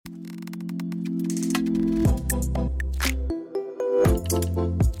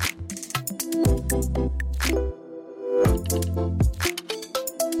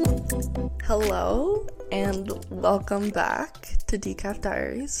Hello and welcome back to Decaf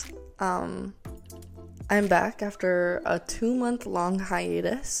Diaries. I'm back after a 2-month long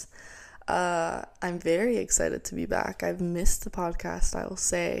hiatus. I'm very excited to be back. I've missed the podcast, I will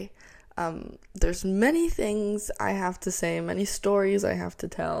say. There's many things I have to say, many stories I have to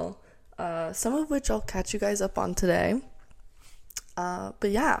tell, some of which I'll catch you guys up on today. But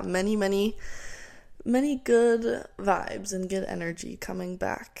yeah, many good vibes and good energy coming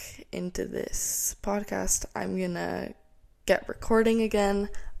back into this podcast. I'm gonna get recording again.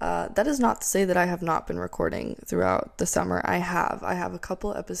 That is not to say that I have not been recording throughout the summer. I have a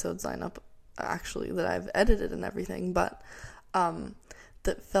couple episodes lined up actually that I've edited and everything, but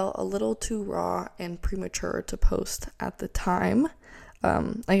that felt a little too raw and premature to post at the time.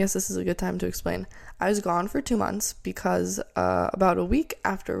 I guess this is a good time to explain. I was gone for 2 months because about a week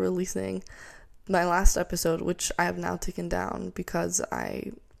after releasing my last episode, which I have now taken down because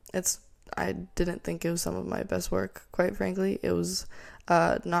I didn't think it was some of my best work, quite frankly. It was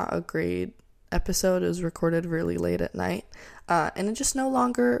not a great episode. It was recorded really late at night, and it just no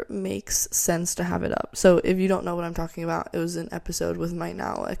longer makes sense to have it up. So if you don't know what I'm talking about, it was an episode with my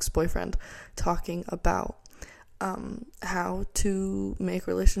now ex-boyfriend talking about how to make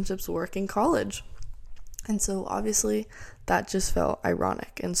relationships work in college. And so obviously that just felt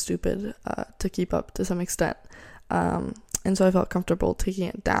ironic and stupid to keep up to some extent. And so I felt comfortable taking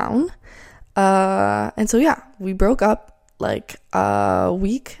it down. And so yeah, we broke up like a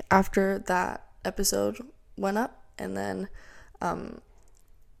week after that episode went up. And then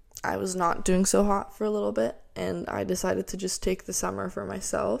I was not doing so hot for a little bit. And I decided to just take the summer for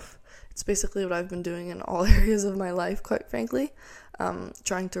myself. It's basically what I've been doing in all areas of my life, quite frankly.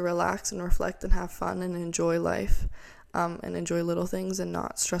 Trying to relax and reflect and have fun and enjoy life, and enjoy little things and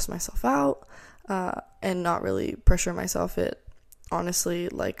not stress myself out, and not really pressure myself. It honestly,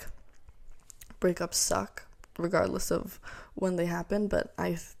 like, breakups suck regardless of when they happen, but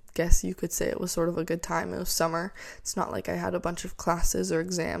I guess you could say it was sort of a good time. It was summer. It's not like I had a bunch of classes or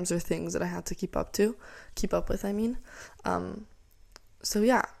exams or things that I had to keep up with, I mean. So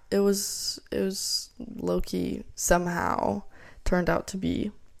yeah, it was low-key somehow turned out to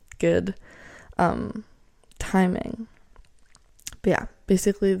be good timing. But yeah,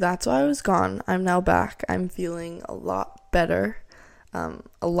 basically that's why I was gone. I'm now back. I'm feeling a lot better. A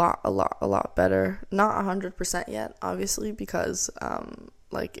lot better. Not 100% yet, obviously, because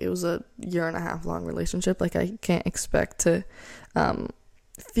like it was a 1.5 year long relationship. Like I can't expect to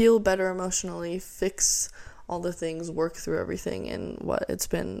feel better emotionally, fix all the things, work through everything in what it's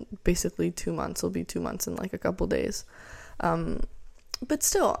been basically 2 months. It'll be 2 months in like a couple days. But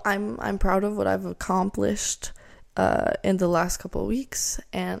still, I'm proud of what I've accomplished in the last couple of weeks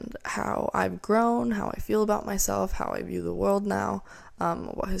and how I've grown, how I feel about myself, how I view the world now,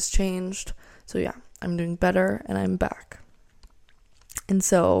 what has changed. So yeah, I'm doing better and I'm back. And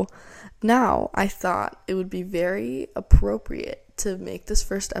so now I thought it would be very appropriate to make this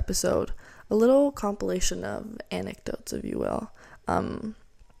first episode a little compilation of anecdotes, if you will,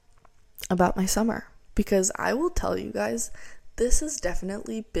 about my summer. Because I will tell you guys, this has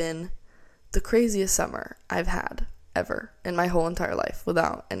definitely been the craziest summer I've had ever in my whole entire life,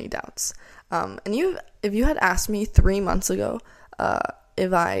 without any doubts. And if you had asked me 3 months ago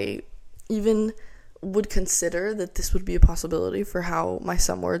if I even would consider that this would be a possibility for how my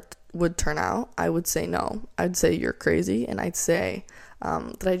summer would turn out, I would say no. I'd say you're crazy, and I'd say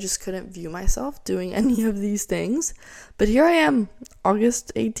that I just couldn't view myself doing any of these things. But here I am,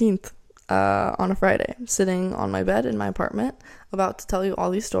 August 18th. On a Friday, sitting on my bed in my apartment, about to tell you all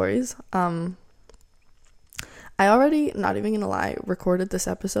these stories. I already, not even gonna lie, recorded this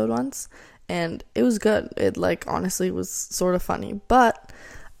episode once, and it was good. It, like, honestly was sort of funny, but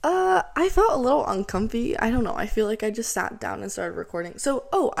I felt a little uncomfy. I don't know, I feel like I just sat down and started recording. So,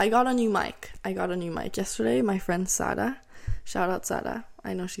 I got a new mic yesterday. My friend Sada, shout out Sada,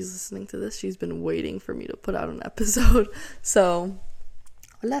 I know she's listening to this. She's been waiting for me to put out an episode. So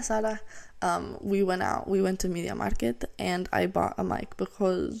hola Sara. We went to Media Market and I bought a mic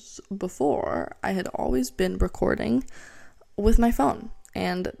because before I had always been recording with my phone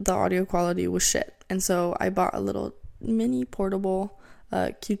and the audio quality was shit. And so I bought a little mini portable,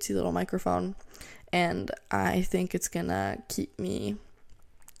 cutesy little microphone, and I think it's gonna keep me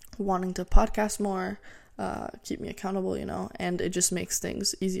wanting to podcast more, keep me accountable, and it just makes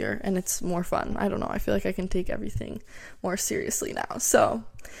things easier and it's more fun. I don't know, I feel like I can take everything more seriously now. So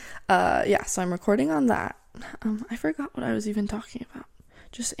so I'm recording on that. I forgot what I was even talking about.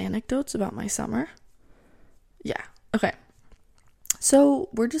 Just anecdotes about my summer. Yeah, okay. So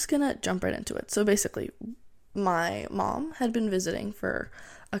we're just gonna jump right into it. So basically, my mom had been visiting for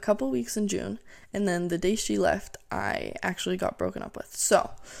a couple weeks in June, and then the day she left, I actually got broken up with.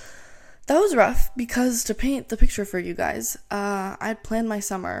 So that was rough, because to paint the picture for you guys, I'd planned my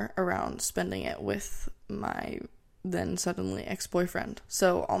summer around spending it with my then suddenly ex-boyfriend.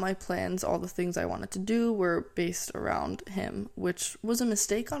 So all my plans, all the things I wanted to do were based around him, which was a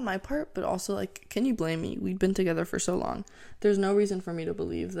mistake on my part, but also, like, can you blame me? We'd been together for so long. There's no reason for me to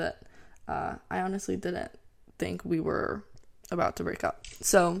believe that I honestly didn't think we were about to break up.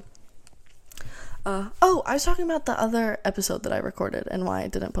 So I was talking about the other episode that I recorded and why I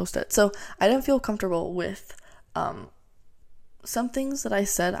didn't post it. So I didn't feel comfortable with some things that I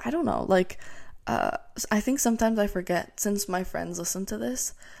said. I don't know, like, I think sometimes I forget, since my friends listen to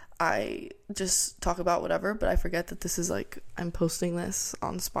this, I just talk about whatever, but I forget that this is, like, I'm posting this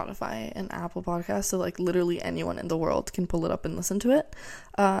on Spotify and Apple Podcasts, so, like, literally anyone in the world can pull it up and listen to it.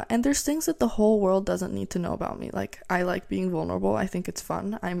 And there's things that the whole world doesn't need to know about me. Like, I like being vulnerable. I think it's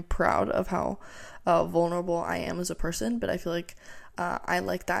fun. I'm proud of how vulnerable I am as a person, but I feel like I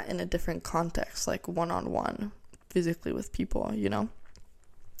like that in a different context, like one-on-one, physically with people, you know?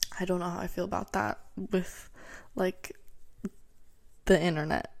 I don't know how I feel about that with, like, the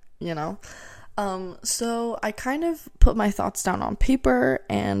internet, you know? So I kind of put my thoughts down on paper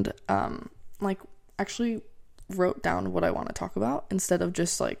and, like, actually wrote down what I want to talk about, instead of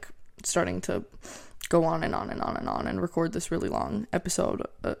just, like, starting to go on and on and on and on and record this really long episode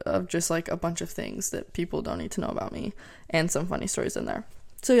of just, like, a bunch of things that people don't need to know about me and some funny stories in there.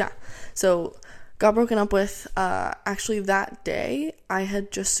 So yeah, so got broken up with. Actually that day I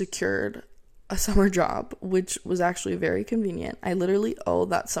had just secured a summer job, which was actually very convenient. I literally owe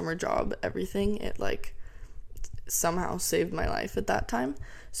that summer job everything. It, like, somehow saved my life at that time.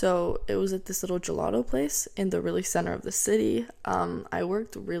 So it was at this little gelato place in the really center of the city. I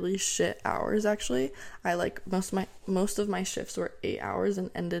worked really shit hours, actually. I, like, most of my shifts were 8 hours and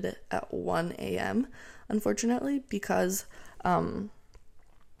ended it at 1 a.m. unfortunately, because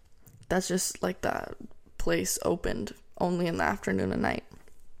that's just, like, that place opened only in the afternoon and night.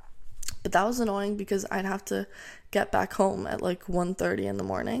 But that was annoying because I'd have to get back home at, like, 1:30 in the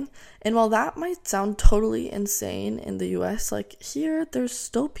morning. And while that might sound totally insane in the US, like, here there's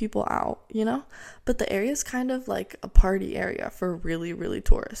still people out, you know? But the area is kind of like a party area for really, really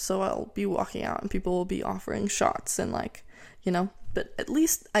tourists. So I'll be walking out and people will be offering shots and, like, you know? But at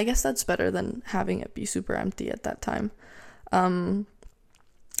least I guess that's better than having it be super empty at that time.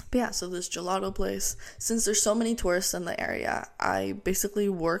 But yeah, so this gelato place, since there's so many tourists in the area, I basically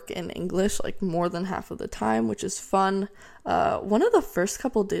work in English, like, more than half of the time, which is fun. One of the first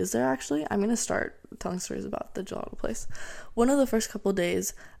couple days there, actually, I'm going to start telling stories about the gelato place. One of the first couple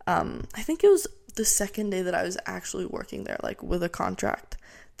days, I think it was the second day that I was actually working there, like, with a contract.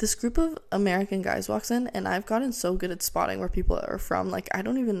 This group of American guys walks in, and I've gotten so good at spotting where people are from. Like, I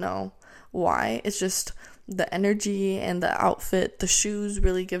don't even know why. It's just the energy and the outfit. The shoes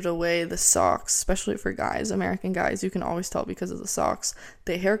really give it away. The socks, especially for guys, American guys, you can always tell because of the socks.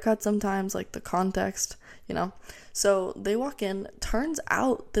 The haircut sometimes, like, the context, you know? So they walk in. Turns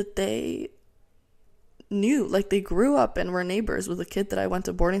out that they knew, like, they grew up and were neighbors with a kid that I went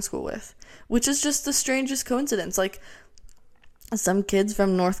to boarding school with, which is just the strangest coincidence. Like, some kids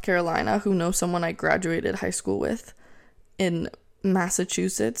from North Carolina who know someone I graduated high school with in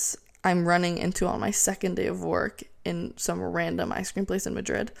Massachusetts, I'm running into on my second day of work in some random ice cream place in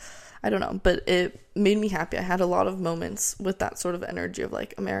Madrid. I don't know, but it made me happy. I had a lot of moments with that sort of energy of,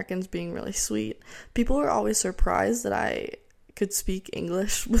 like, Americans being really sweet. People were always surprised that I could speak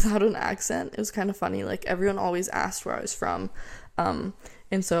English without an accent. It was kind of funny. Like, everyone always asked where I was from.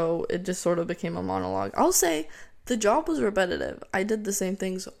 And so it just sort of became a monologue. I'll say the job was repetitive. I did the same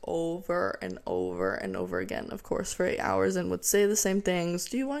things over and over and over again, of course, for 8 hours, and would say the same things.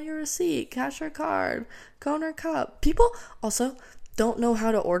 Do you want your receipt? Cash or card? Cone or cup? People also don't know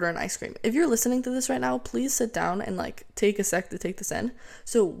how to order an ice cream. If you're listening to this right now, please sit down and, like, take a sec to take this in.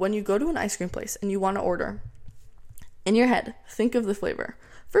 So when you go to an ice cream place and you want to order, in your head, think of the flavor.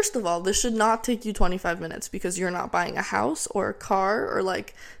 First of all, this should not take you 25 minutes because you're not buying a house or a car or,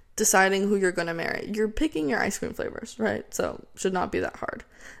 like, deciding who you're going to marry. You're picking your ice cream flavors, right? So should not be that hard.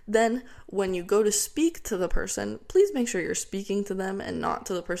 Then when you go to speak to the person, please make sure you're speaking to them and not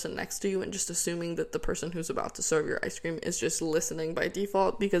to the person next to you and just assuming that the person who's about to serve your ice cream is just listening by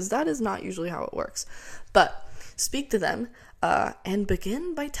default, because that is not usually how it works. But speak to them and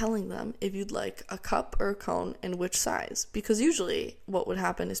begin by telling them if you'd like a cup or a cone and which size. Because usually what would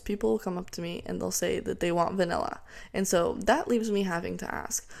happen is people will come up to me and they'll say that they want vanilla. And so that leaves me having to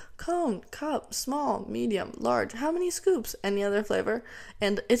ask, cone, cup, small, medium, large, how many scoops, any other flavor?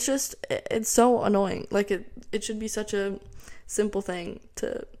 And it's so annoying. Like it should be such a simple thing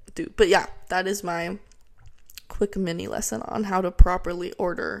to do. But yeah, that is my quick mini lesson on how to properly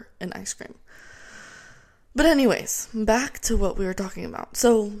order an ice cream. But anyways, back to what we were talking about.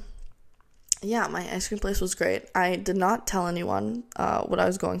 So, yeah, my ice cream place was great. I did not tell anyone what I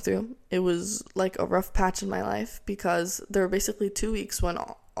was going through. It was like a rough patch in my life because there were basically 2 weeks when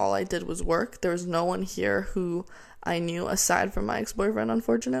all I did was work. There was no one here who I knew aside from my ex-boyfriend,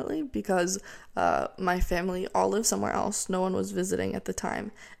 unfortunately, because my family all lived somewhere else. No one was visiting at the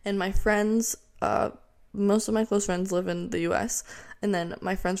time. And my friends, most of my close friends live in the US, and then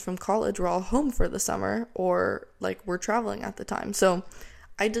my friends from college were all home for the summer or like were traveling at the time. So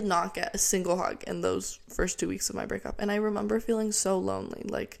I did not get a single hug in those first 2 weeks of my breakup. And I remember feeling so lonely.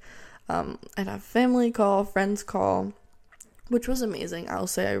 Like I'd have family call, friends call, which was amazing. I'll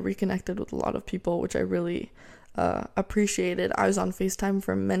say I reconnected with a lot of people, which I really appreciated. I was on FaceTime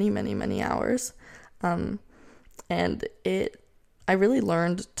for many, many, many hours. And I really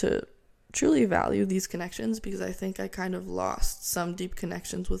learned to truly value these connections because I think I kind of lost some deep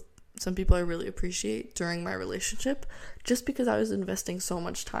connections with some people I really appreciate during my relationship just because I was investing so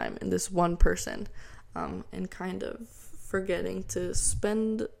much time in this one person and kind of forgetting to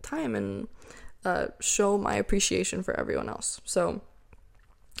spend time and show my appreciation for everyone else. So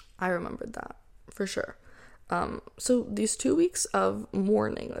I remembered that for sure. So these 2 weeks of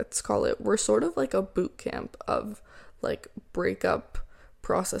mourning, let's call it, were sort of like a boot camp of like breakup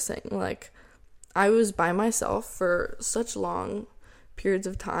processing. Like I was by myself for such long periods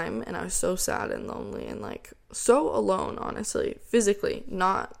of time and I was so sad and lonely and like so alone, honestly, physically,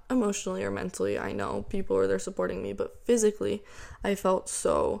 not emotionally or mentally. I know people were there supporting me, but physically I felt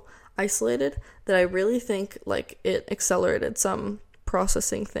so isolated that I really think like it accelerated some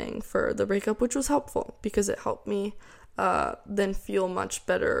processing thing for the breakup, which was helpful because it helped me then feel much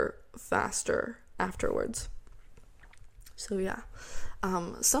better faster afterwards. So yeah.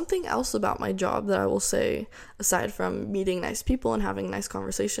 Something else about my job that I will say, aside from meeting nice people and having nice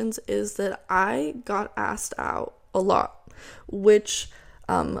conversations, is that I got asked out a lot, which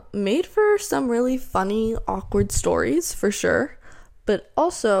made for some really funny, awkward stories for sure, but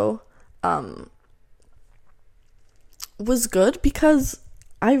also was good because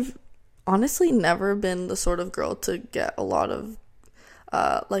I've honestly never been the sort of girl to get a lot of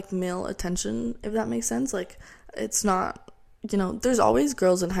like male attention, if that makes sense. Like it's not, you know, there's always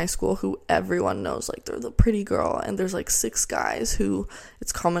girls in high school who everyone knows, like they're the pretty girl, and there's like 6 guys who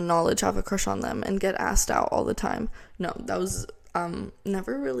it's common knowledge have a crush on them and get asked out all the time. No, that was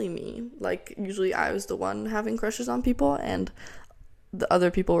never really me. Like usually I was the one having crushes on people and the other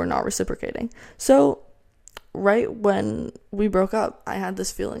people were not reciprocating. So right when we broke up, I had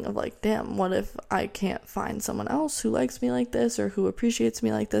this feeling of like, damn, what if I can't find someone else who likes me like this or who appreciates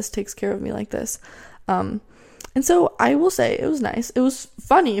me like this, takes care of me like this. And so I will say it was nice. It was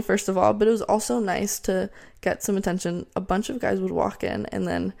funny, first of all, but it was also nice to get some attention. A bunch of guys would walk in, and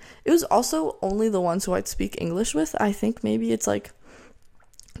then it was also only the ones who I'd speak English with. I think maybe it's like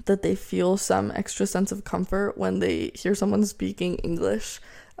that they feel some extra sense of comfort when they hear someone speaking English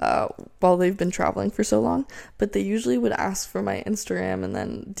while they've been traveling for so long. But they usually would ask for my Instagram and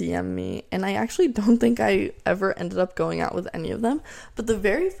then DM me, and I actually don't think I ever ended up going out with any of them. But the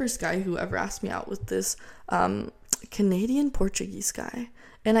very first guy who ever asked me out was this Canadian Portuguese guy,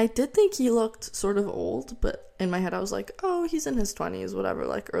 and I did think he looked sort of old, but in my head I was like, oh, he's in his 20s, whatever,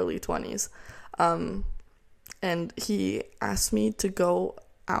 like early 20s. And he asked me to go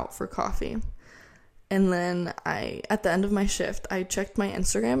out for coffee. And then at the end of my shift, I checked my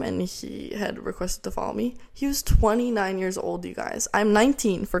Instagram and he had requested to follow me. He was 29 years old, you guys. I'm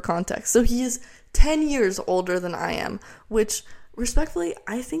 19 for context. So he is 10 years older than I am, which respectfully,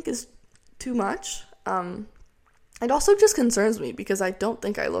 I think is too much. It also just concerns me because I don't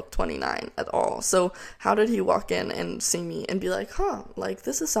think I look 29 at all. So how did he walk in and see me and be like, huh, like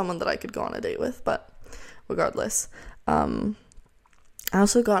this is someone that I could go on a date with? But regardless, I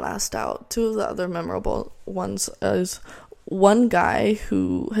also got asked out. 2 of the other memorable ones is one guy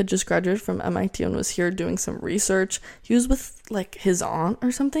who had just graduated from MIT and was here doing some research. He was with like his aunt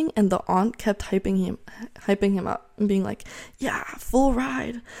or something, and the aunt kept hyping him up and being like, yeah, full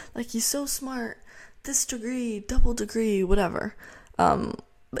ride, like he's so smart, this degree, double degree, whatever.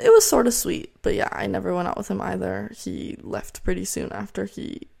 It was sort of sweet, but yeah, I never went out with him either. He left pretty soon after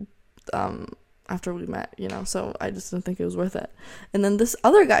he after we met, so I just didn't think it was worth it. And then this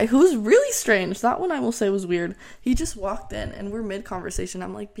other guy who was really strange, that one I will say was weird. He just walked in and we're mid-conversation.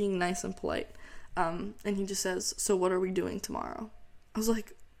 I'm like being nice and polite. And he just says, "So what are we doing tomorrow?" I was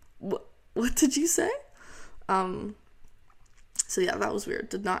like, what did you say? So yeah, that was weird.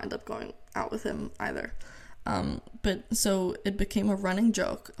 Did not end up going out with him either. But so it became a running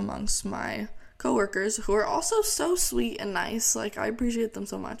joke amongst my coworkers, who are also so sweet and nice. Like, I appreciate them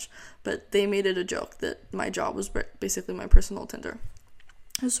so much, but they made it a joke that my job was basically my personal Tinder.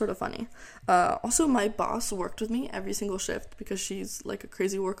 It was sort of funny. Also, my boss worked with me every single shift because she's like a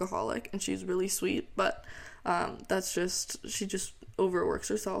crazy workaholic and she's really sweet, but she just overworks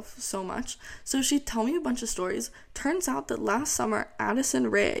herself so much. So she'd tell me a bunch of stories. Turns out that last summer,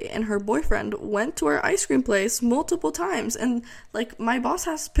 Addison Rae and her boyfriend went to our ice cream place multiple times, and like my boss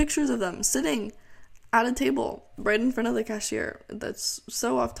has pictures of them sitting at a table right in front of the cashier. That's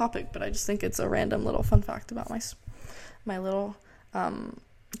so off topic, but I just think it's a random little fun fact about my little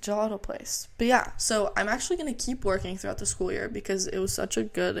gelato place. But yeah, so I'm actually going to keep working throughout the school year because it was such a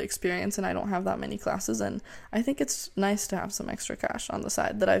good experience and I don't have that many classes, and I think it's nice to have some extra cash on the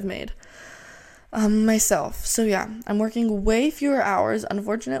side that I've made myself. So yeah, I'm working way fewer hours,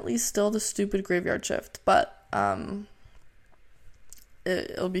 unfortunately still the stupid graveyard shift, but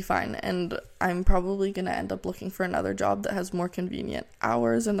it'll be fine, and I'm probably going to end up looking for another job that has more convenient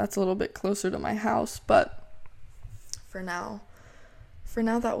hours and that's a little bit closer to my house, but for now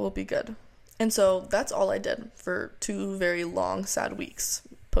that will be good. And so that's all I did for 2 very long, sad weeks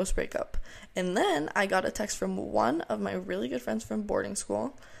post-breakup. And then I got a text from one of my really good friends from boarding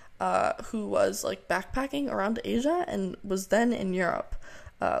school, who was like backpacking around Asia and was then in Europe,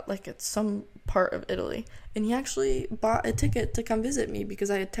 like at some part of Italy. And he actually bought a ticket to come visit me because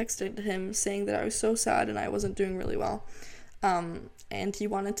I had texted him saying that I was so sad and I wasn't doing really well. And he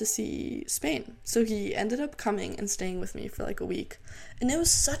wanted to see Spain. So he ended up coming and staying with me for like a week. And it was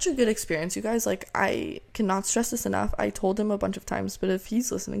such a good experience, you guys. Like, I cannot stress this enough. I told him a bunch of times, but if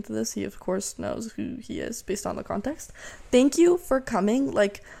he's listening to this, he of course knows who he is based on the context. Thank you for coming.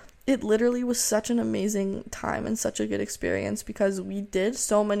 Like, it literally was such an amazing time and such a good experience because we did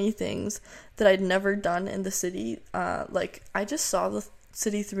so many things that I'd never done in the city. Like, I just saw the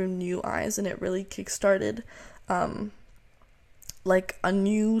city through new eyes, and it really kickstarted like a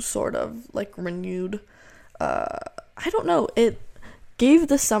new sort of like renewed I don't know, it gave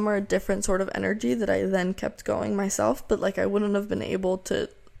the summer a different sort of energy that I then kept going myself, but like I wouldn't have been able to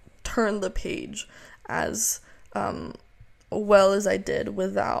turn the page as well as I did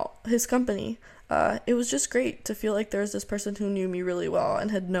without his company. It was just great to feel like there was this person who knew me really well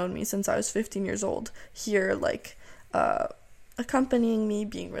and had known me since I was 15 years old here, like accompanying me,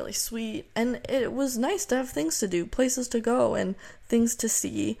 being really sweet. And it was nice to have things to do, places to go and things to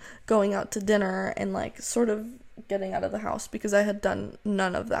see, going out to dinner and like sort of getting out of the house, because I had done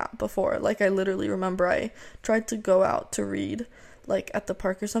none of that before. Like, I literally remember I tried to go out to read like at the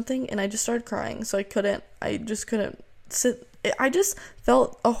park or something and I just started crying, so I just couldn't sit. I just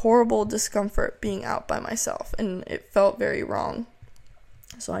felt a horrible discomfort being out by myself and it felt very wrong.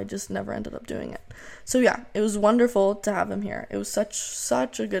 So I just never ended up doing it. So yeah, it was wonderful to have him here. It was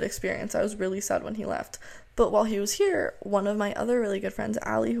such a good experience. I was really sad when he left. But while he was here, one of my other really good friends,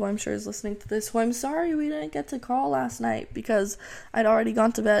 Allie, who I'm sure is listening to this, who I'm sorry we didn't get to call last night because I'd already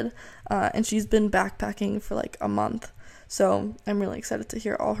gone to bed, and she's been backpacking for like a month. So I'm really excited to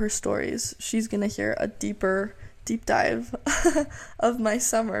hear all her stories. She's going to hear a deep dive of my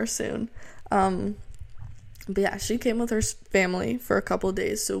summer soon. But yeah, she came with her family for a couple of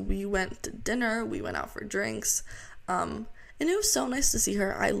days, so we went to dinner, we went out for drinks, and it was so nice to see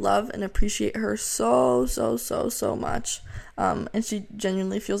her. I love and appreciate her so much, and she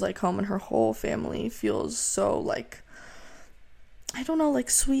genuinely feels like home, and her whole family feels so like, I don't know,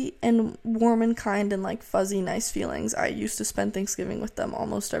 like sweet and warm and kind and like fuzzy nice feelings. I used to spend Thanksgiving with them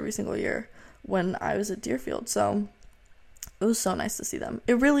almost every single year when I was at Deerfield, so it was so nice to see them.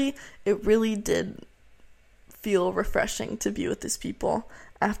 It really did feel refreshing to be with these people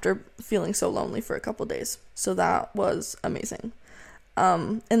after feeling so lonely for a couple days. So that was amazing.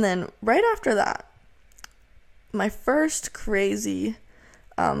 And then right after that, my first crazy,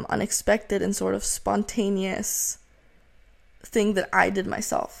 unexpected and sort of spontaneous thing that I did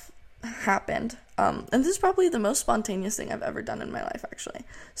myself happened. And this is probably the most spontaneous thing I've ever done in my life, actually.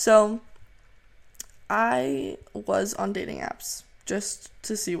 So I was on dating apps just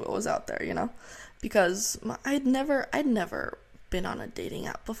to see what was out there, because I'd never been on a dating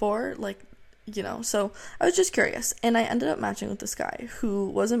app before, so I was just curious, and I ended up matching with this guy who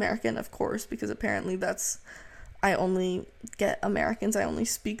was American, of course, because apparently I only get Americans, I only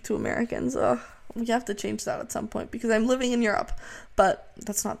speak to Americans. we have to change that at some point because I'm living in Europe, but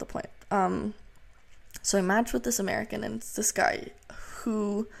that's not the point. So I matched with this American, and it's this guy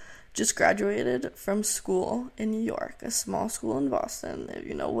who just graduated from school in New York, a small school in Boston, if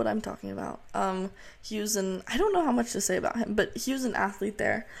you know what I'm talking about. He was I don't know how much to say about him, but he was an athlete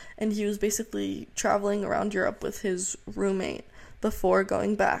there, and he was basically traveling around Europe with his roommate before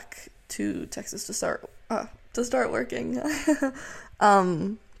going back to Texas to start working.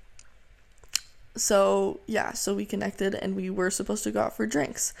 So we connected, and we were supposed to go out for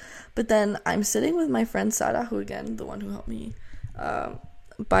drinks. But then I'm sitting with my friend Sarah, who, again, the one who helped me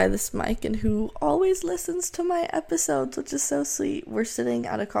buy this mic and who always listens to my episodes, which is so sweet. We're sitting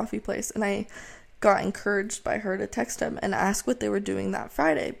at a coffee place, and I got encouraged by her to text him and ask what they were doing that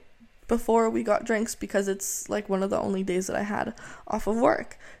Friday before we got drinks, because it's like one of the only days that I had off of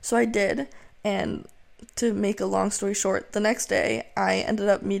work. So I did, and to make a long story short, the next day I ended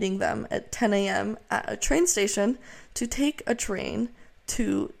up meeting them at 10 a.m. at a train station to take a train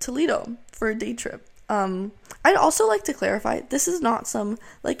to Toledo for a day trip. I'd also like to clarify, this is not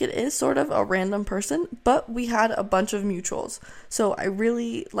it is sort of a random person, but we had a bunch of mutuals. So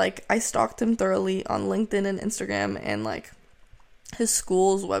I stalked him thoroughly on LinkedIn and Instagram and, his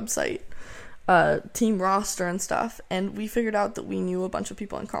school's website, team roster and stuff, and we figured out that we knew a bunch of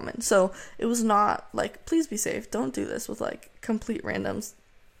people in common. So it was not, please be safe. Don't do this with, complete random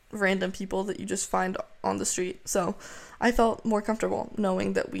people that you just find on the street. So I felt more comfortable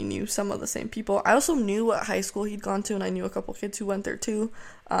knowing that we knew some of the same people. I also knew what high school he'd gone to, and I knew a couple kids who went there too.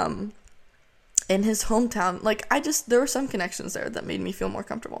 In his hometown, there were some connections there that made me feel more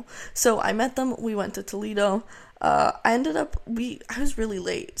comfortable. So I met them. We went to Toledo. I was really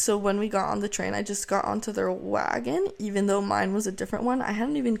late. So when we got on the train, I just got onto their wagon, even though mine was a different one. I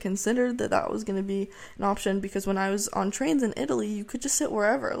hadn't even considered that was going to be an option, because when I was on trains in Italy, you could just sit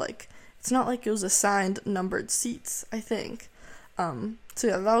wherever. It's not like it was assigned numbered seats, I think. That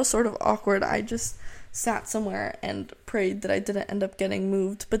was sort of awkward. I just sat somewhere and prayed that I didn't end up getting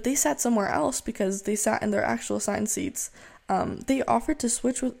moved, but they sat somewhere else because they sat in their actual assigned seats. They offered to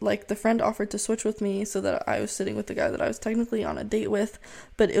switch with, the friend offered to switch with me so that I was sitting with the guy that I was technically on a date with,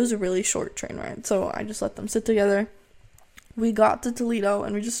 but it was a really short train ride, so I just let them sit together. We got to Toledo,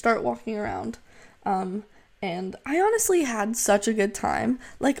 and we just start walking around, and I honestly had such a good time.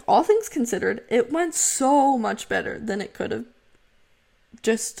 All things considered, it went so much better than it could have.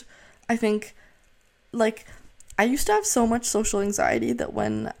 I think, I used to have so much social anxiety that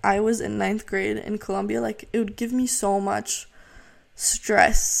when I was in 9th grade in Colombia, it would give me so much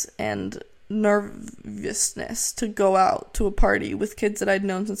stress and nervousness to go out to a party with kids that I'd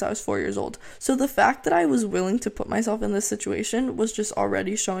known since I was 4 years old. So the fact that I was willing to put myself in this situation was just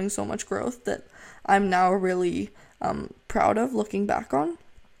already showing so much growth that I'm now really proud of looking back on.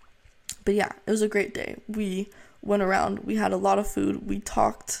 But yeah, it was a great day. We went around, we had a lot of food, we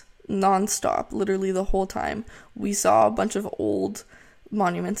talked nonstop, literally the whole time. We saw a bunch of old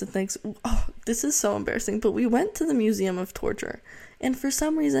monuments and things. Oh, this is so embarrassing, but we went to the Museum of Torture, and for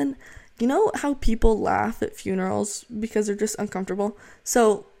some reason, you know how people laugh at funerals because they're just uncomfortable?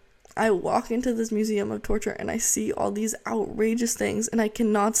 So I walk into this Museum of Torture and I see all these outrageous things, and I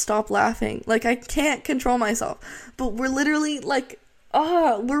cannot stop laughing. I can't control myself, but we're literally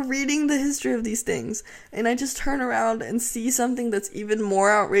we're reading the history of these things, and I just turn around and see something that's even more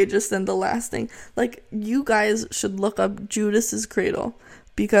outrageous than the last thing. You guys should look up Judas's Cradle,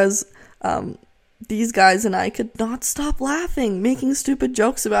 because these guys and I could not stop laughing, making stupid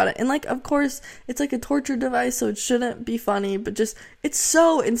jokes about it. And of course, it's a torture device, so it shouldn't be funny, but just, it's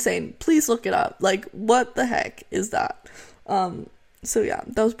so insane. Please look it up. What the heck is that? So yeah,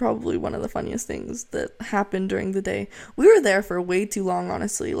 that was probably one of the funniest things that happened during the day. We were there for way too long,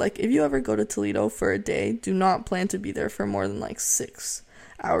 honestly. If you ever go to Toledo for a day, do not plan to be there for more than 6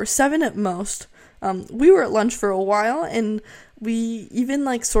 hours, 7 at most. We were at lunch for a while, and we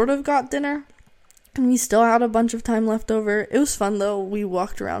even sort of got dinner, and we still had a bunch of time left over. It was fun though. We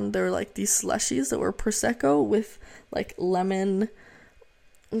walked around. There were these slushies that were Prosecco with lemon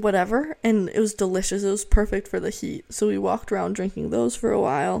whatever, and it was delicious. It was perfect for the heat, so we walked around drinking those for a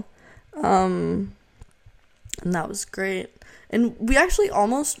while, and that was great. And we actually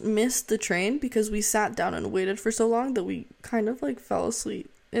almost missed the train because we sat down and waited for so long that we kind of fell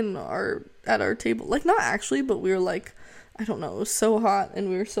asleep at our table. Not actually, but we were I don't know, it was so hot and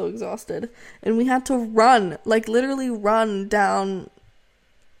we were so exhausted, and we had to run, literally run down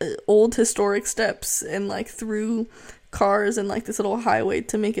old historic steps and through cars and this little highway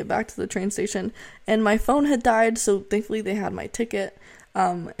to make it back to the train station. And my phone had died, so thankfully they had my ticket,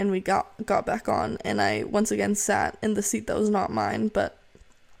 and we got back on, and I once again sat in the seat that was not mine, but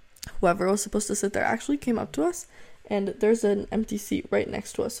whoever was supposed to sit there actually came up to us, and there's an empty seat right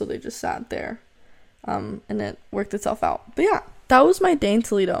next to us, so they just sat there, and it worked itself out. But yeah, that was my day in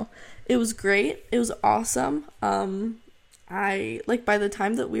Toledo. It was great. It was awesome. By the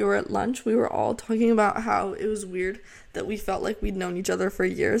time that we were at lunch, we were all talking about how it was weird that we felt like we'd known each other for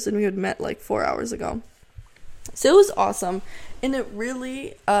years and we had met like 4 hours ago. So it was awesome, and it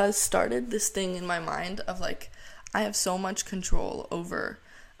really started this thing in my mind of like, I have so much control over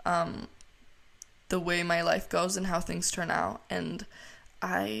the way my life goes and how things turn out, and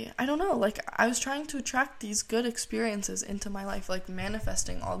I don't know, like, I was trying to attract these good experiences into my life, like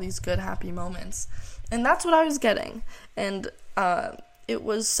manifesting all these good, happy moments, and that's what I was getting, and it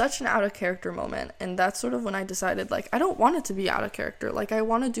was such an out of character moment, and that's sort of when I decided, like, I don't want it to be out of character, like, I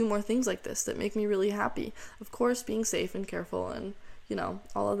want to do more things like this that make me really happy, of course, being safe and careful, and, you know,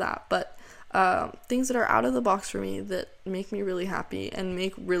 all of that, but things that are out of the box for me that make me really happy and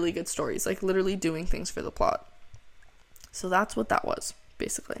make really good stories, like literally doing things for the plot. So that's what that was,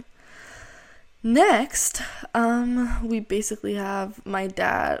 basically. Next, we basically have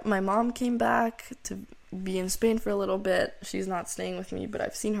my mom came back to be in Spain for a little bit. She's not staying with me, but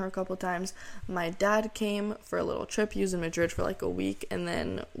I've seen her a couple times. My dad came for a little trip. He was in Madrid for like a week, and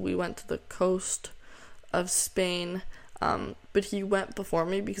then we went to the coast of Spain. But he went before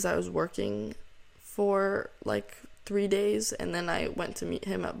me because I was working for like 3 days, and then I went to meet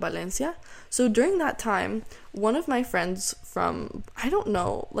him at Valencia. So during that time, one of my friends from, I don't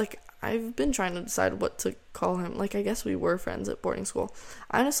know, like, I've been trying to decide what to call him. Like, I guess we were friends at boarding school.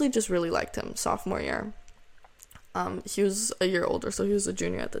 I honestly just really liked him sophomore year. He was a year older, so he was a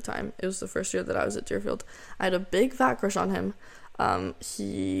junior at the time. It was the first year that I was at Deerfield. I had a big fat crush on him.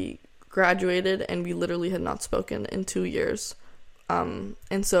 He graduated, and we literally had not spoken in 2 years.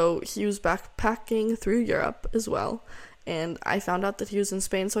 And so he was backpacking through Europe as well, and I found out that he was in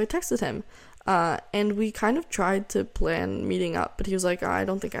Spain, so I texted him. And we kind of tried to plan meeting up, but he was like, I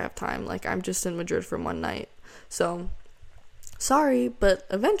don't think I have time. Like, I'm just in Madrid for one night. So, sorry, but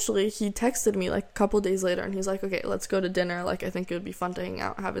eventually he texted me like a couple days later, and he's like, okay, let's go to dinner. Like, I think it would be fun to hang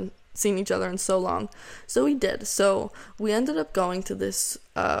out. Haven't seen each other in so long. So we did. So we ended up going to this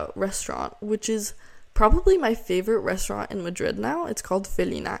restaurant, which is probably my favorite restaurant in Madrid now. It's called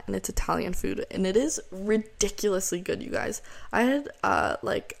Felina, and it's Italian food, and it is ridiculously good, you guys. I had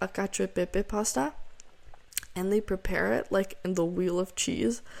like a cacio e pepe pasta, and they prepare it like in the wheel of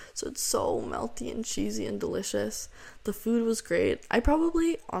cheese, so it's so melty and cheesy and delicious. The food was great. I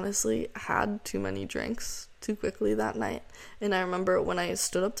probably honestly had too many drinks too quickly that night, and I remember when I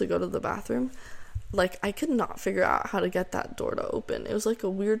stood up to go to the bathroom, like, I could not figure out how to get that door to open. It was like a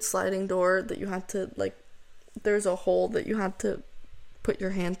weird sliding door that you had to, like, there's a hole that you had to put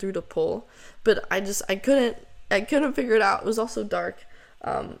your hand through to pull, but I couldn't figure it out. It was also dark.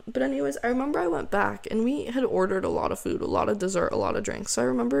 But anyways, I remember I went back, and we had ordered a lot of food, a lot of dessert, a lot of drinks. So I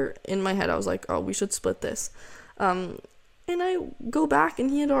remember in my head, I was like, oh, we should split this. And I go back,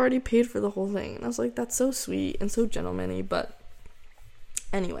 and he had already paid for the whole thing. And I was like, that's so sweet and so gentleman-y. But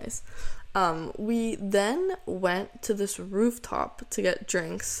anyways, we then went to this rooftop to get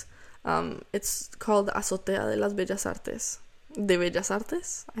drinks. It's called Azotea de las Bellas Artes. De Bellas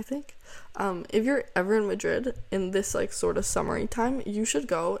Artes, I think. If you're ever in Madrid in this like sort of summery time, you should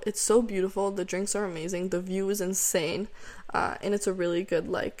go. It's so beautiful. The drinks are amazing. The view is insane. And it's a really good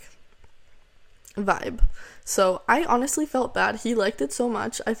like vibe. So I honestly felt bad. He liked it so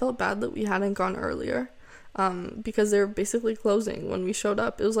much. I felt bad that we hadn't gone earlier. Because they were basically closing when we showed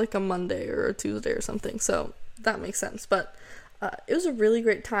up. It was like a Monday or a Tuesday or something, so that makes sense. But it was a really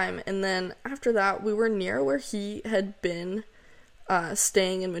great time. And then after that, we were near where he had been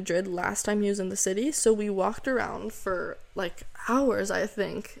staying in Madrid last time he was in the city, so we walked around for like hours, I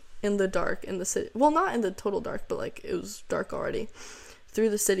think, in the dark in the city. Well, not in the total dark, but like it was dark already, through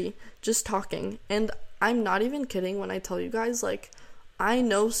the city, just talking. And I'm not even kidding when I tell you guys, like, I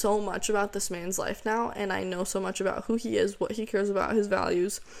know so much about this man's life now, and I know so much about who he is, what he cares about, his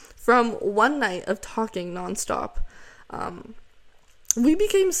values, from one night of talking nonstop. We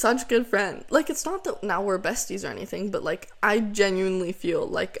became such good friends. Like, it's not that now we're besties or anything, but like, I genuinely feel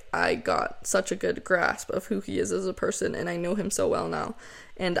like I got such a good grasp of who he is as a person, and I know him so well now,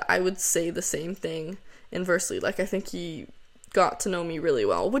 and I would say the same thing inversely. Like, I think he got to know me really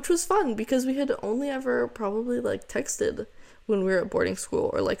well, which was fun, because we had only ever probably like texted when we were at boarding school,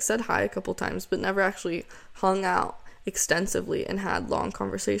 or like said hi a couple times, but never actually hung out extensively and had long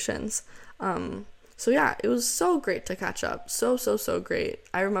conversations. So yeah, it was so great to catch up. So great.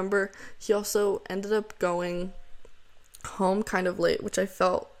 I remember he also ended up going home kind of late, which I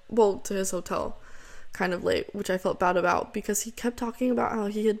felt, well, to his hotel, kind of late, which I felt bad about because he kept talking about how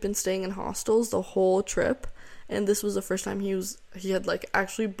he had been staying in hostels the whole trip, and this was the first time he had like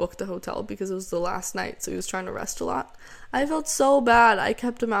actually booked a hotel because it was the last night, so he was trying to rest a lot. I felt so bad. I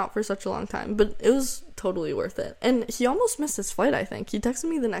kept him out for such a long time, but it was totally worth it. And he almost missed his flight, I think. He texted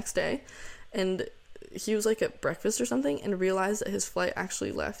me the next day, and he was like at breakfast or something and realized that his flight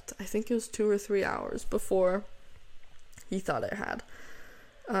actually left, I think it was 2 or 3 hours before he thought it had.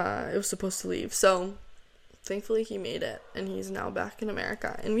 It was supposed to leave. So thankfully he made it, and he's now back in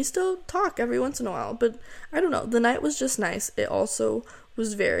America, and we still talk every once in a while. But I don't know, the night was just nice. It also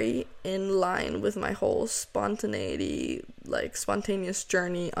was very in line with my whole spontaneity, like spontaneous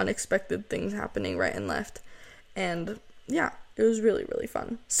journey, unexpected things happening right and left, and yeah, it was really, really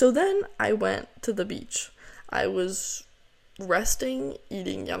fun. So then I went to the beach. I was resting,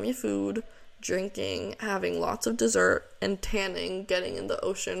 eating yummy food, drinking, having lots of dessert, and tanning, getting in the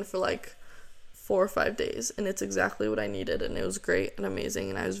ocean for like 4 or 5 days, and it's exactly what I needed, and it was great and amazing,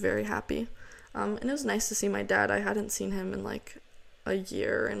 and I was very happy. And it was nice to see my dad. I hadn't seen him in like a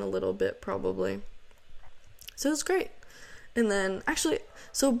year and a little bit, probably. So it was great. And then, actually,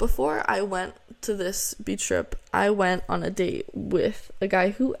 so before I went to this beach trip, I went on a date with a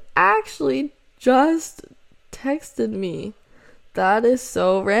guy who actually just texted me. That is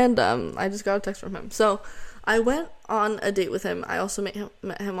so random. I just got a text from him. So I went on a date with him. I also met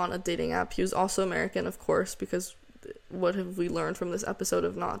him on a dating app. He was also American, of course, because what have we learned from this episode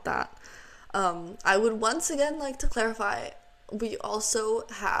if not that? I would once again like to clarify, we also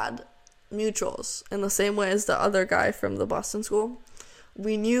had mutuals in the same way as the other guy from the Boston school.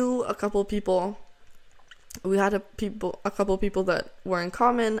 We knew a couple people. We had a couple people that were in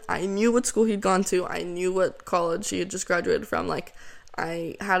common. I knew what school he'd gone to. I knew what college he had just graduated from. Like,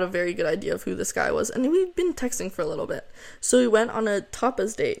 I had a very good idea of who this guy was, and we'd been texting for a little bit. So we went on a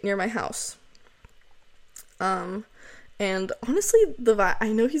tapas date near my house. And honestly,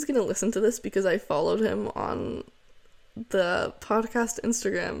 I know he's gonna listen to this because I followed him on the podcast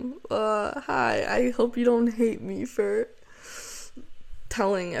Instagram. Hi, I hope you don't hate me for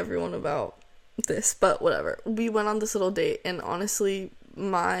telling everyone about this, but whatever. We went on this little date, and honestly,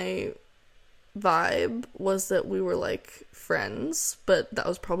 my vibe was that we were like friends, but that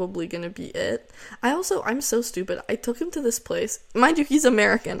was probably gonna be it. I'm so stupid. I took him to this place, mind you, he's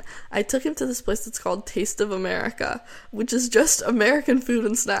American. I took him to this place that's called Taste of America, which is just American food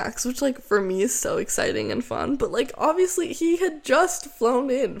and snacks, which like for me is so exciting and fun. But like obviously he had just flown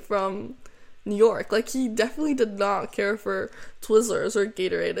in from New York. Like, he definitely did not care for Twizzlers or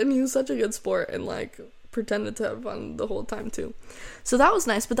Gatorade, and he was such a good sport and like pretended to have fun the whole time too. So that was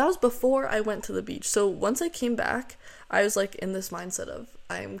nice, but that was before I went to the beach. So once I came back, I was like in this mindset of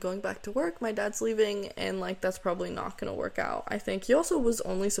I'm going back to work, my dad's leaving, and like that's probably not gonna work out. I think he also was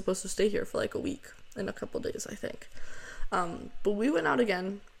only supposed to stay here for like a week and a couple days, I think. But we went out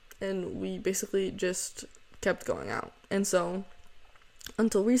again, and we basically just kept going out. And so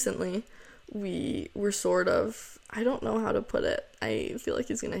until recently, we were sort of, I don't know how to put it, I feel like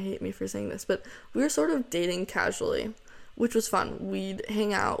he's gonna hate me for saying this, but we were sort of dating casually, which was fun. We'd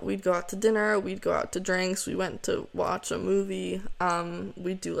hang out, we'd go out to dinner, we'd go out to drinks, we went to watch a movie,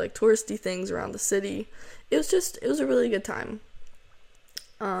 we'd do like touristy things around the city. It was a really good time.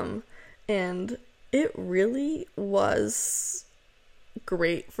 And it really was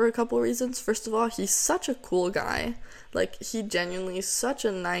great for a couple of reasons. First of all, he's such a cool guy. Like, he genuinely is such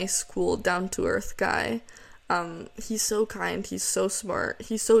a nice, cool, down-to-earth guy. He's so kind, he's so smart,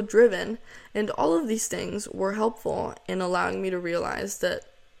 he's so driven, and all of these things were helpful in allowing me to realize that,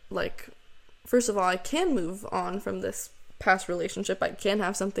 like, first of all, I can move on from this past relationship. I can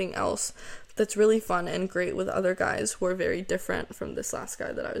have something else that's really fun and great with other guys who are very different from this last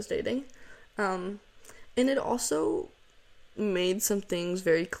guy that I was dating. And it also made some things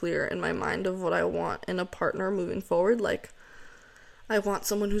very clear in my mind of what I want in a partner moving forward. Like, I want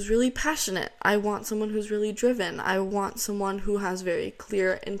someone who's really passionate. I want someone who's really driven. I want someone who has very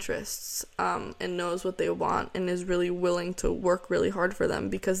clear interests, and knows what they want and is really willing to work really hard for them,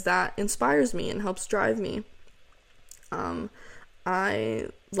 because that inspires me and helps drive me. I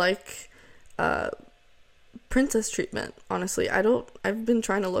like princess treatment, honestly. I've been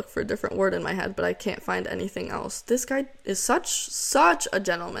trying to look for a different word in my head, but I can't find anything else. This guy is such a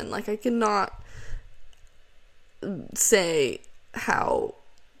gentleman. Like, I cannot say how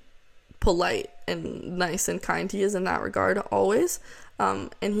polite and nice and kind he is in that regard always.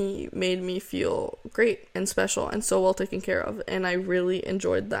 And he made me feel great and special and so well taken care of, and I really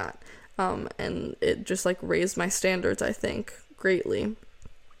enjoyed that. And it just like raised my standards, I think, greatly.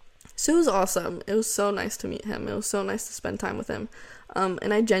 So it was awesome. It was so nice to meet him. It was so nice to spend time with him.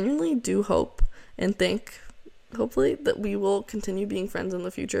 And I genuinely do hope and think, hopefully, that we will continue being friends in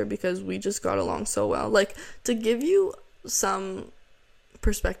the future because we just got along so well. Like, to give you some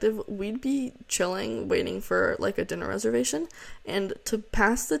perspective, we'd be chilling waiting for like a dinner reservation, and to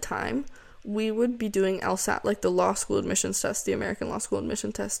pass the time we would be doing LSAT, like the law school admissions test, the American Law School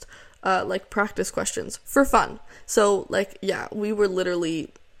admission test, like practice questions for fun. So like, yeah, we were literally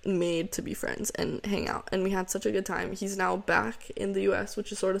made to be friends and hang out, and we had such a good time. He's now back in the US,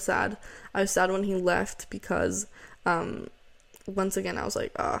 which is sort of sad. I was sad when he left because once again I was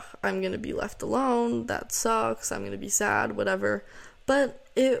like, I'm gonna be left alone, that sucks, I'm gonna be sad, whatever. But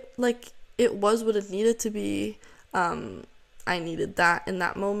it was what it needed to be. I needed that in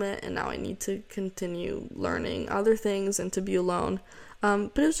that moment, and now I need to continue learning other things and to be alone.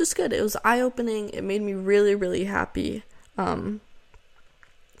 But it was just good. It was eye-opening. It made me really, really happy. And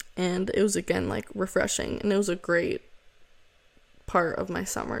it was, again, like, refreshing. And it was a great part of my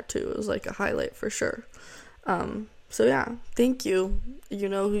summer, too. It was, like, a highlight for sure. So, yeah, thank you. You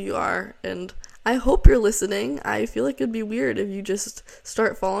know who you are, and I hope you're listening. I feel like it'd be weird if you just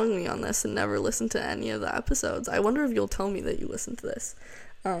start following me on this and never listen to any of the episodes. I wonder if you'll tell me that you listen to this.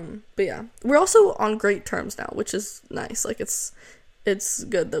 But yeah, we're also on great terms now, which is nice. Like, it's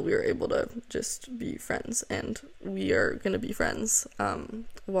good that we were able to just be friends, and we are going to be friends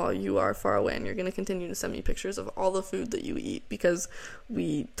while you are far away, and you're going to continue to send me pictures of all the food that you eat, because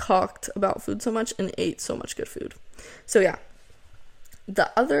we talked about food so much and ate so much good food. So yeah.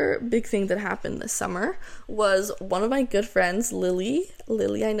 The other big thing that happened this summer was one of my good friends, Lily,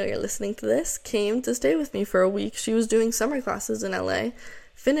 I know you're listening to this, came to stay with me for a week. She was doing summer classes in LA,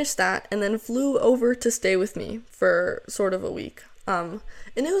 finished that, and then flew over to stay with me for sort of a week. And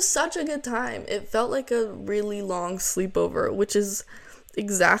it was such a good time. It felt like a really long sleepover, which is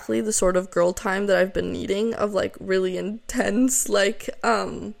exactly the sort of girl time that I've been needing, of like really intense, like,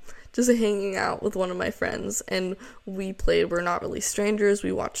 just hanging out with one of my friends. And we played We're Not Really Strangers,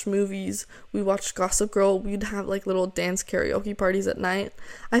 we watched movies, we watched Gossip Girl, we'd have like little dance karaoke parties at night.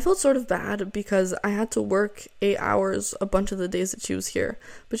 I felt sort of bad because I had to work 8 hours a bunch of the days that she was here,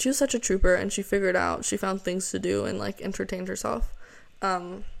 but she was such a trooper, and she found things to do and like entertained herself.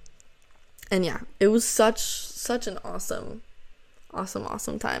 And yeah, it was such an awesome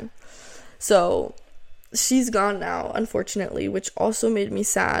time. So she's gone now, unfortunately, which also made me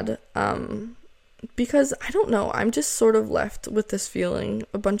sad, because I don't know, I'm just sort of left with this feeling.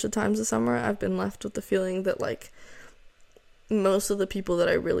 A bunch of times this summer I've been left with the feeling that like most of the people that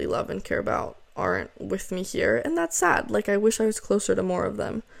I really love and care about aren't with me here, and that's sad. Like, I wish I was closer to more of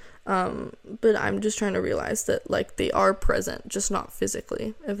them, but I'm just trying to realize that like they are present, just not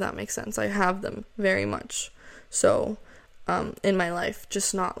physically, if that makes sense. I have them very much so in my life,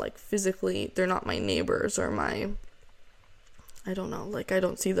 just not like physically. They're not my neighbors or I don't know, like I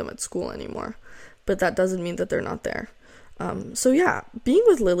don't see them at school anymore, but that doesn't mean that they're not there. So yeah, being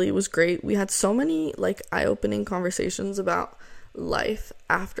with Lily was great. We had so many like eye-opening conversations about life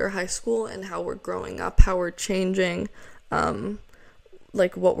after high school and how we're growing up, how we're changing,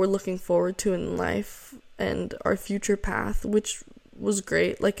 like what we're looking forward to in life and our future path, which was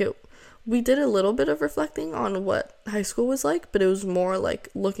great. Like we did a little bit of reflecting on what high school was like, but it was more like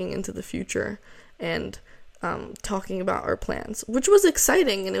looking into the future and talking about our plans, which was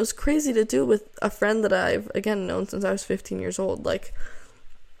exciting, and it was crazy to do with a friend that I've, again, known since I was 15 years old. Like,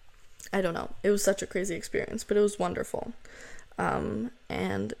 I don't know, it was such a crazy experience, but it was wonderful.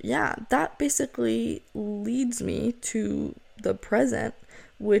 And yeah, that basically leads me to the present,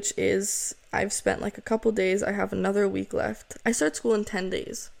 which is I've spent like a couple days, I have another week left. I start school in 10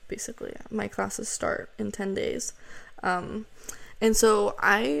 days. Basically, my classes start in 10 days. And so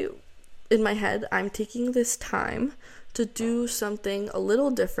in my head, I'm taking this time to do something a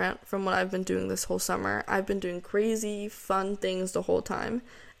little different from what I've been doing this whole summer. I've been doing crazy, fun things the whole time,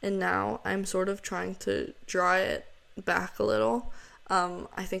 and now I'm sort of trying to draw it back a little.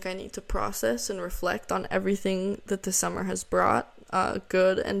 I think I need to process and reflect on everything that the summer has brought,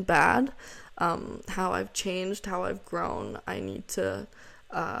 good and bad, how I've changed, how I've grown. I need to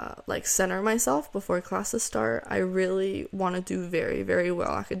like center myself before classes start. I really want to do very, very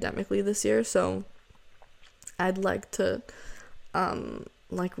well academically this year, so I'd like to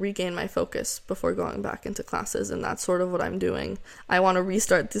like regain my focus before going back into classes, and that's sort of what I'm doing. I want to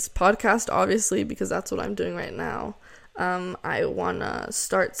restart this podcast, obviously, because that's what I'm doing right now. I want to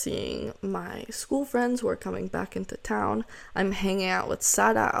start seeing my school friends who are coming back into town. I'm hanging out with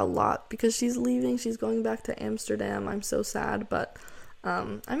Sada a lot because she's leaving. She's going back to Amsterdam. I'm so sad, but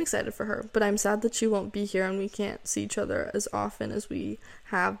I'm excited for her, but I'm sad that she won't be here and we can't see each other as often as we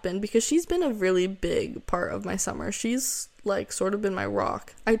have been, because she's been a really big part of my summer. She's like sort of been my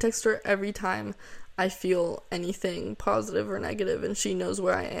rock. I text her every time I feel anything positive or negative, and she knows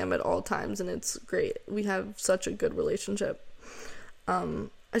where I am at all times, and it's great. We have such a good relationship.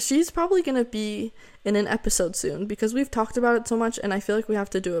 She's probably gonna be in an episode soon because we've talked about it so much, and I feel like we have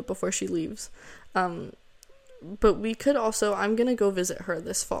to do it before she leaves. But we could also, I'm gonna go visit her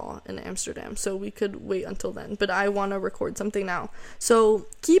this fall in Amsterdam, so we could wait until then. But I want to record something now, so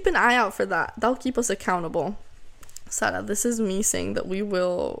keep an eye out for that. That'll keep us accountable. Sarah, this is me saying that we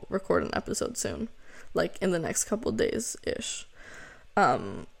will record an episode soon, like in the next couple days-ish.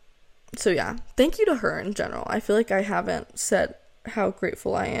 So yeah, thank you to her in general. I feel like I haven't said how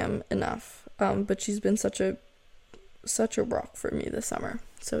grateful I am enough, but she's been such a rock for me this summer.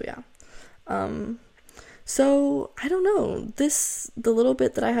 So yeah. So I don't know, the little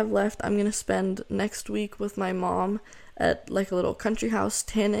bit that I have left, I'm gonna spend next week with my mom at like a little country house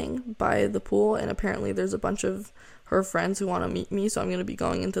tanning by the pool, and apparently there's a bunch of her friends who want to meet me, so I'm gonna be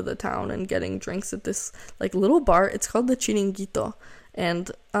going into the town and getting drinks at this like little bar. It's called the Chiringuito,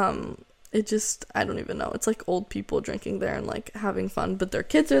 and it just, I don't even know, it's like old people drinking there and like having fun, but their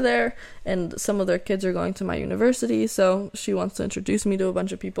kids are there, and some of their kids are going to my university, so she wants to introduce me to a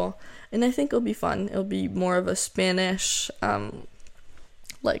bunch of people, and I think it'll be fun. It'll be more of a Spanish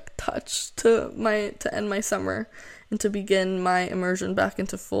like touch to end my summer and to begin my immersion back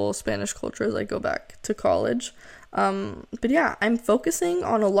into full Spanish culture as I go back to college. But yeah, I'm focusing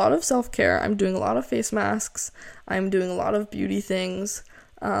on a lot of self-care. I'm doing a lot of face masks. I'm doing a lot of beauty things.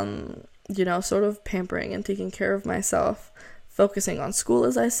 Sort of pampering and taking care of myself, focusing on school,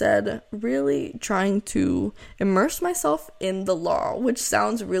 as I said, really trying to immerse myself in the law, which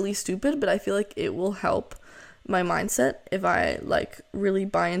sounds really stupid, but I feel like it will help my mindset if I like really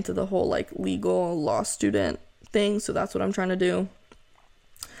buy into the whole like legal law student thing. So that's what I'm trying to do.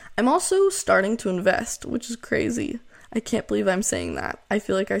 I'm also starting to invest, which is crazy. I can't believe I'm saying that. I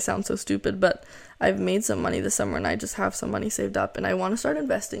feel like I sound so stupid, but I've made some money this summer and I just have some money saved up, and I want to start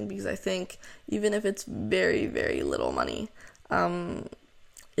investing because I think even if it's very, very little money,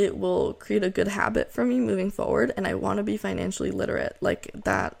 it will create a good habit for me moving forward, and I want to be financially literate. Like,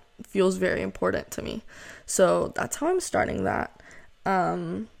 that feels very important to me. So that's how I'm starting that.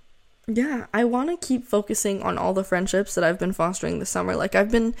 Yeah, I want to keep focusing on all the friendships that I've been fostering this summer. Like,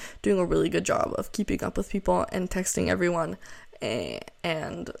 I've been doing a really good job of keeping up with people and texting everyone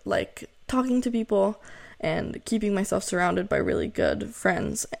and like talking to people and keeping myself surrounded by really good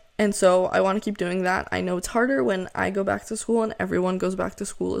friends. And so I want to keep doing that. I know it's harder when I go back to school and everyone goes back to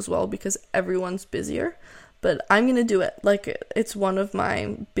school as well because everyone's busier, but I'm going to do it. Like, it's one of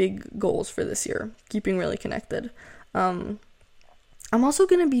my big goals for this year, keeping really connected. I'm also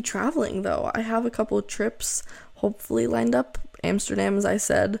going to be traveling, though. I have a couple of trips hopefully lined up. Amsterdam, as I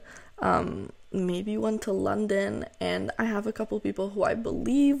said, maybe one to London, and I have a couple of people who I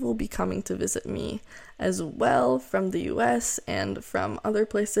believe will be coming to visit me as well from the US and from other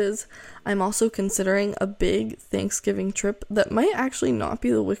places. I'm also considering a big Thanksgiving trip that might actually not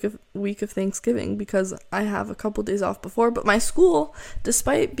be the week of Thanksgiving because I have a couple days off before, but my school,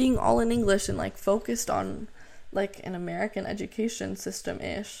 despite being all in English and like focused on like an American education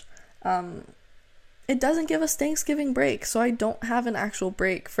system-ish, it doesn't give us Thanksgiving break, so I don't have an actual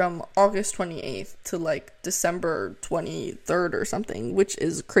break from August 28th to like December 23rd or something, which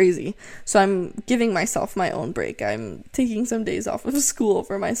is crazy. So I'm giving myself my own break. I'm taking some days off of school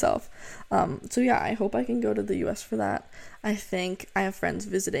for myself. So yeah, I hope I can go to the US for that. I think I have friends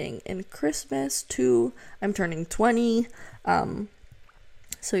visiting in Christmas too. I'm turning 20.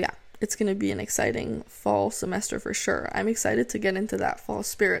 So yeah. It's going to be an exciting fall semester for sure. I'm excited to get into that fall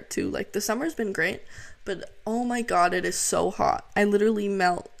spirit too. Like, the summer's been great, but oh my god, it is so hot. I literally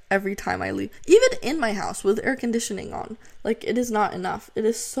melt every time I leave. Even in my house with air conditioning on. Like, it is not enough. It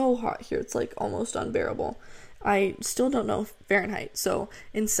is so hot here. It's like almost unbearable. I still don't know Fahrenheit. So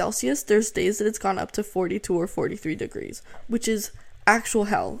in Celsius, there's days that it's gone up to 42 or 43 degrees, which is actual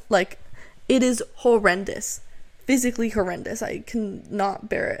hell. Like, it is horrendous. Physically horrendous. I cannot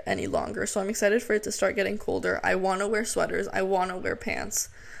bear it any longer. So I'm excited for it to start getting colder. I want to wear sweaters. I want to wear pants.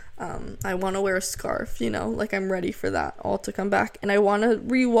 I want to wear a scarf, like I'm ready for that all to come back. And I want to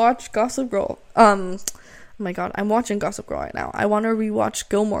rewatch Gossip Girl. Oh my god, I'm watching Gossip Girl right now. I want to rewatch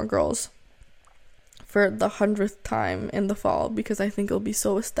Gilmore Girls for the 100th time in the fall because I think it'll be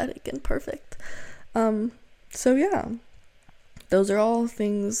so aesthetic and perfect. So yeah, those are all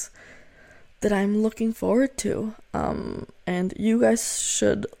things that I'm looking forward to. And you guys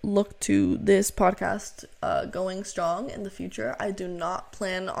should look to this podcast going strong in the future. I do not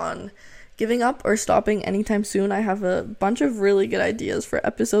plan on giving up or stopping anytime soon. I have a bunch of really good ideas for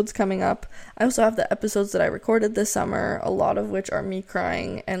episodes coming up. I also have the episodes that I recorded this summer, a lot of which are me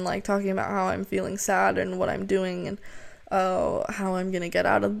crying and like talking about how I'm feeling sad and what I'm doing and how I'm gonna get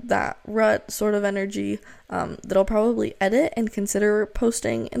out of that rut sort of energy, that I'll probably edit and consider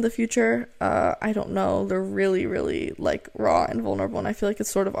posting in the future. I don't know, they're really, really like raw and vulnerable, and I feel like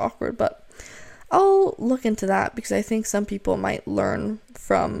it's sort of awkward, but I'll look into that because I think some people might learn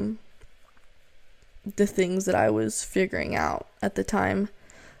from the things that I was figuring out at the time.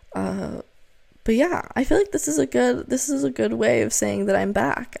 But yeah, I feel like this is a good way of saying that I'm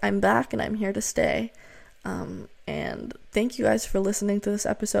back and I'm here to stay. And thank you guys for listening to this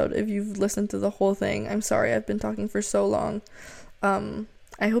episode. If you've listened to the whole thing, I'm sorry I've been talking for so long.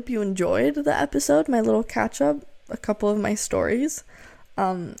 I hope you enjoyed the episode, my little catch up, a couple of my stories.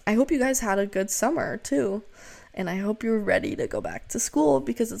 I hope you guys had a good summer too, and I hope you're ready to go back to school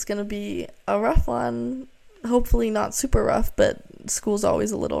because it's gonna be a rough one. Hopefully not super rough, but school's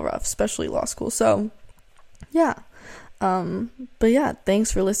always a little rough, especially law school. So yeah. But yeah,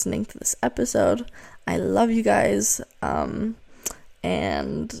 thanks for listening to this episode. I love you guys, and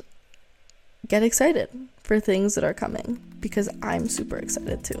get excited for things that are coming because I'm super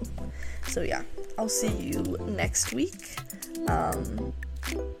excited too. So yeah, I'll see you next week.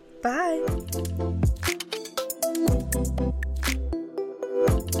 Bye.